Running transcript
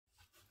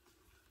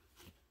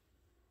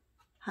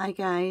Hi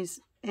guys,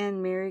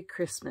 and Merry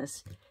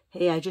Christmas.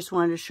 Hey, I just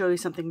wanted to show you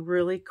something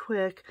really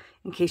quick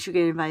in case you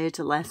get invited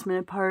to last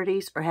minute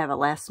parties or have a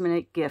last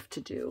minute gift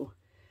to do.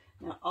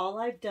 Now all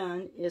I've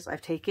done is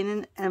I've taken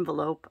an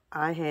envelope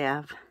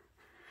and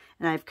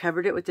I've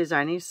covered it with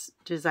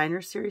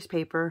designer series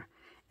paper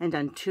and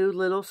done 2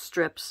 little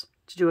strips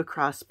to do a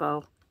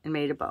crossbow and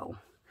made a bow.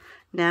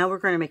 Now we're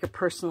going to make a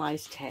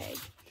personalized tag.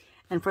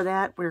 And for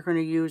that we're going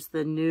to use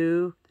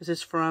this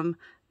is from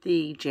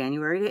the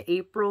January to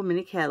April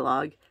mini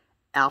catalog,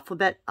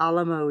 Alphabet a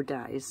la Mode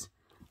dies.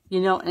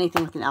 You know,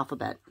 anything with an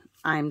alphabet,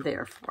 I'm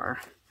there for.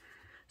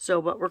 So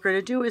what we're going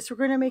to do is we're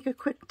going to make a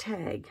quick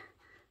tag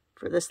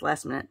for this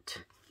last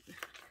minute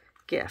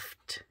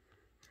gift.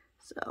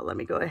 So let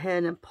me go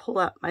ahead and pull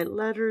out my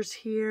letters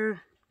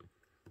here.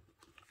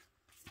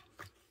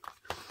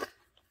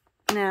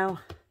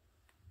 Now,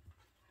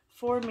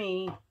 for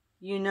me,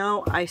 you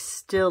know I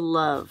still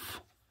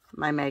love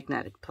my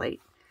magnetic plate.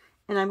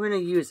 And I'm going to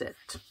use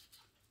it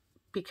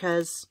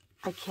because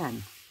I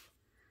can.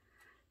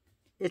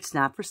 It's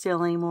not for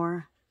sale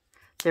anymore.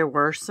 There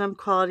were some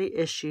quality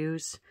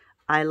issues.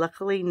 I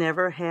luckily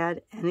never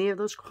had any of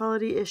those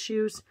quality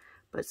issues,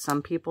 but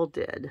some people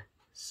did.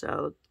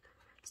 So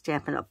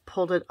Stampin' Up!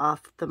 Pulled it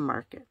off the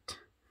market.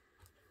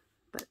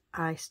 But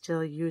I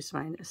still use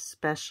mine,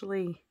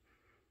 especially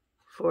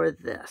for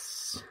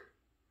this.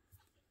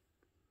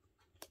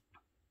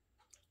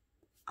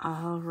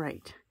 All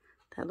right.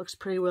 That looks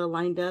pretty well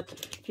lined up.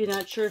 If you're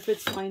not sure if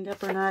it's lined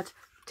up or not,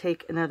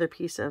 take another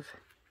piece of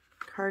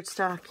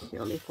cardstock. Here,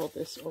 let me fold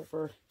this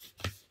over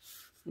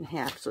in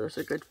half so there's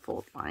a good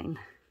fold line.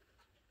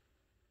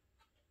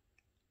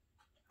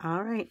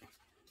 All right,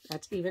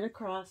 that's even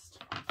across.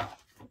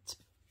 Let's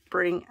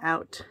bring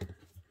out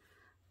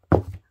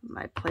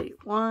my plate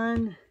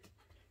 1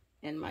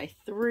 and my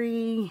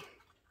 3.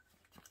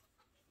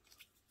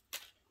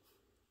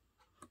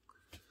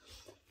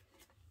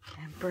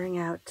 And bring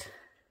out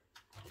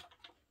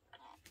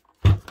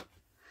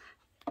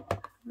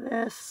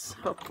this.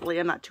 Hopefully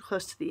I'm not too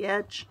close to the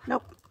edge.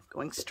 Nope,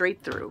 going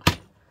straight through.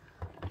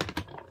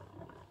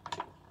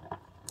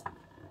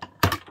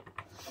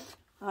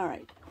 All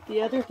right,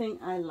 the other thing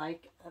I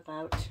like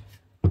about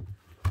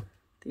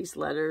these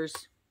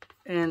letters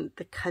and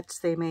the cuts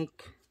they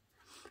make,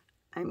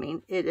 I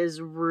mean, it is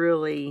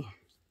really,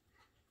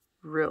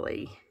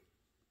 really,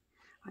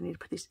 I need to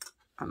put these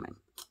on my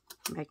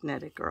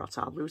magnetic or else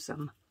I'll lose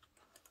them.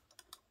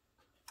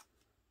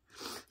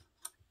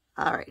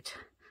 All right.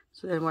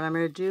 So then what I'm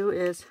going to do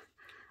is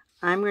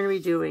I'm going to be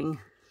doing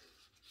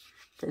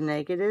the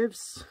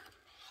negatives.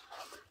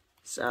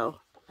 So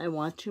I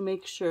want to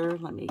make sure,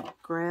 let me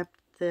grab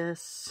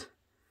this.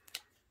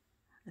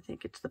 I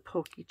think it's the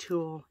pokey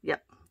tool.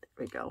 Yep,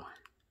 there we go.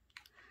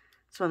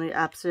 So on the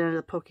opposite end of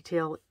the pokey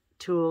tail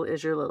tool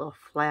is your little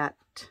flat.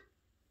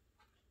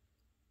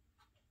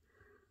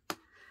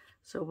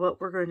 So what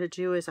we're going to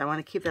do is I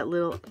want to keep that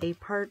little A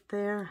part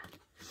there.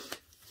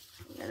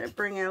 I'm going to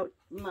bring out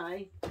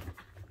my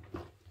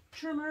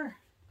trimmer.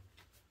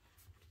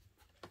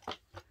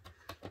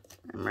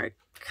 I'm going to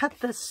cut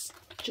this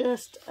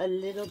just a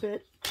little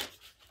bit.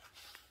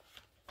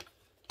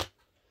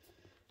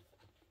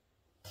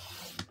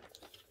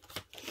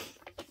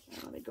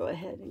 Let me go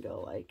ahead and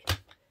go like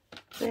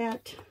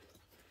that.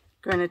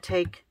 Going to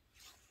take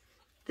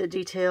the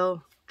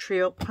detail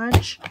trio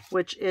punch,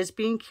 which is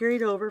being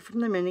carried over from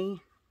the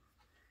mini.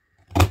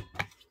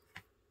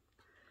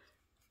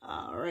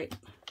 All right,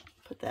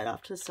 put that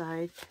off to the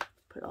side.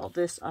 Put all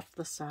this off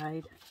the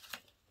side.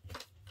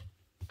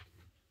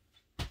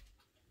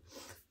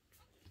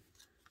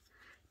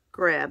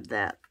 Grab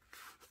that.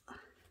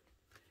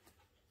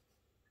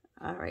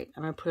 All right,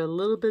 I'm going to put a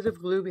little bit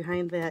of glue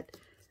behind that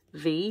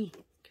V,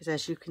 because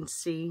as you can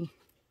see,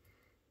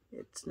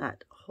 it's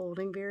not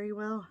holding very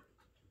well.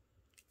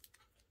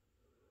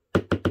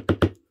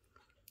 It's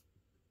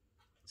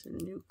a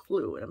new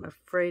glue, and I'm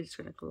afraid it's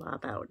going to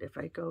glob out if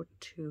I go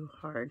too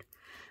hard.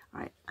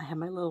 All right, I have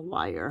my little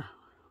wire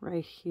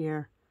right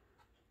here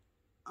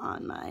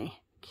on my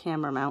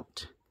camera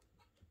mount.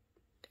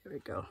 There we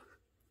go.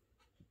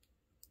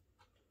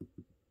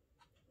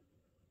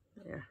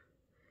 There.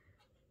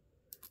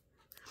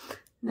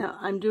 Now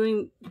I'm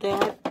doing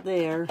that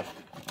there,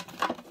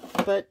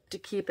 but to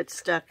keep it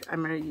stuck,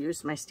 I'm going to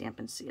use my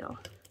Stampin' Seal.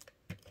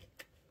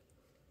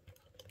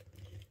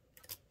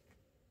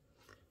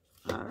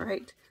 All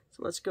right,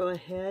 so let's go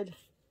ahead,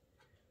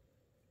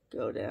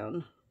 go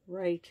down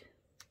right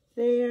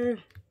there.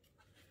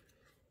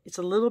 It's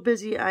a little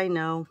busy, I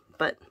know,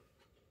 but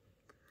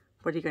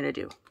what are you going to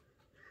do?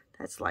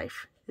 That's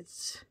life.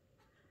 It's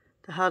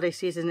the holiday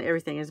season,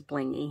 everything is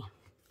blingy.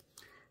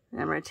 And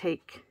I'm going to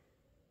take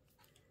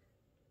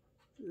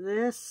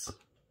this,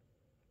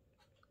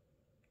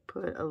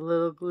 put a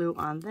little glue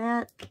on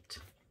that,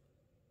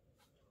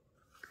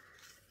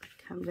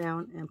 come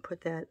down and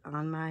put that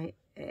on my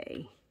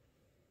A.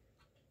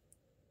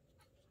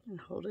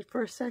 And hold it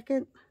for a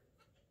second.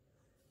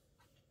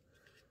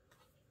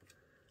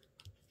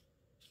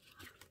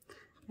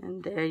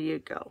 And there you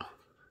go.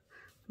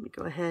 Let me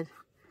go ahead,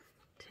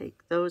 take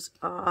those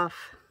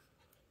off.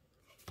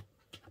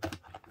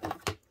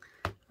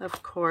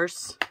 Of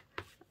course,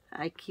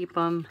 I keep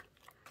them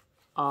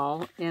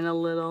all in a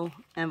little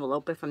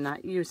envelope if I'm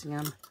not using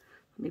them.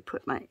 Let me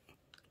put my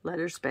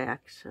letters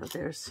back. So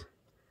there's,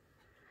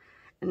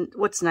 and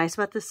what's nice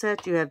about this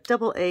set, you have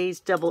double A's,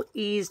 double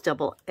E's,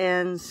 double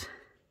N's.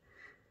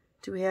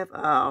 Do we have,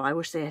 oh, I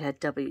wish they had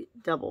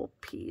double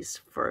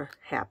P's for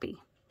happy.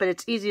 But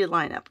it's easy to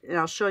line up. And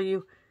I'll show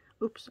you,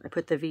 oops, I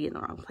put the V in the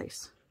wrong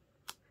place.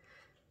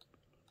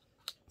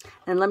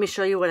 And let me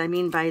show you what I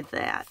mean by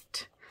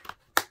that.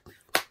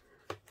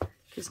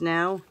 Because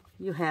now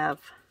you have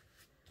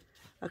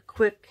a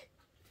quick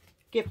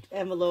gift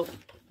envelope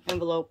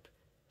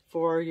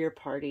for your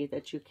party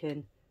that you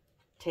can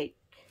take.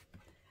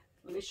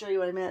 Let me show you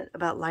what I meant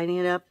about lining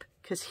it up,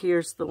 because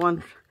here's the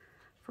one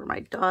for my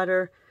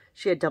daughter.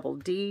 She had double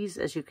D's,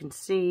 as you can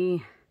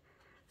see,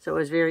 so it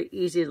was very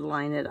easy to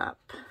line it up.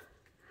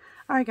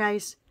 All right,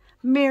 guys,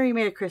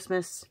 Merry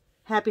Christmas.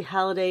 Happy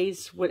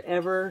holidays,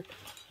 whatever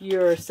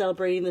you're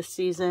celebrating this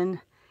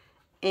season.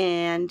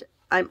 And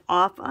I'm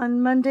off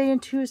on Monday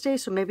and Tuesday,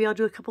 so maybe I'll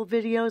do a couple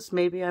videos.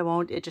 Maybe I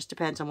won't. It just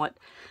depends on what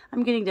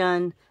I'm getting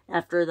done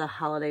after the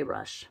holiday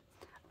rush.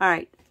 All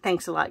right,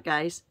 thanks a lot,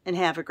 guys, and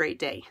have a great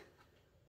day.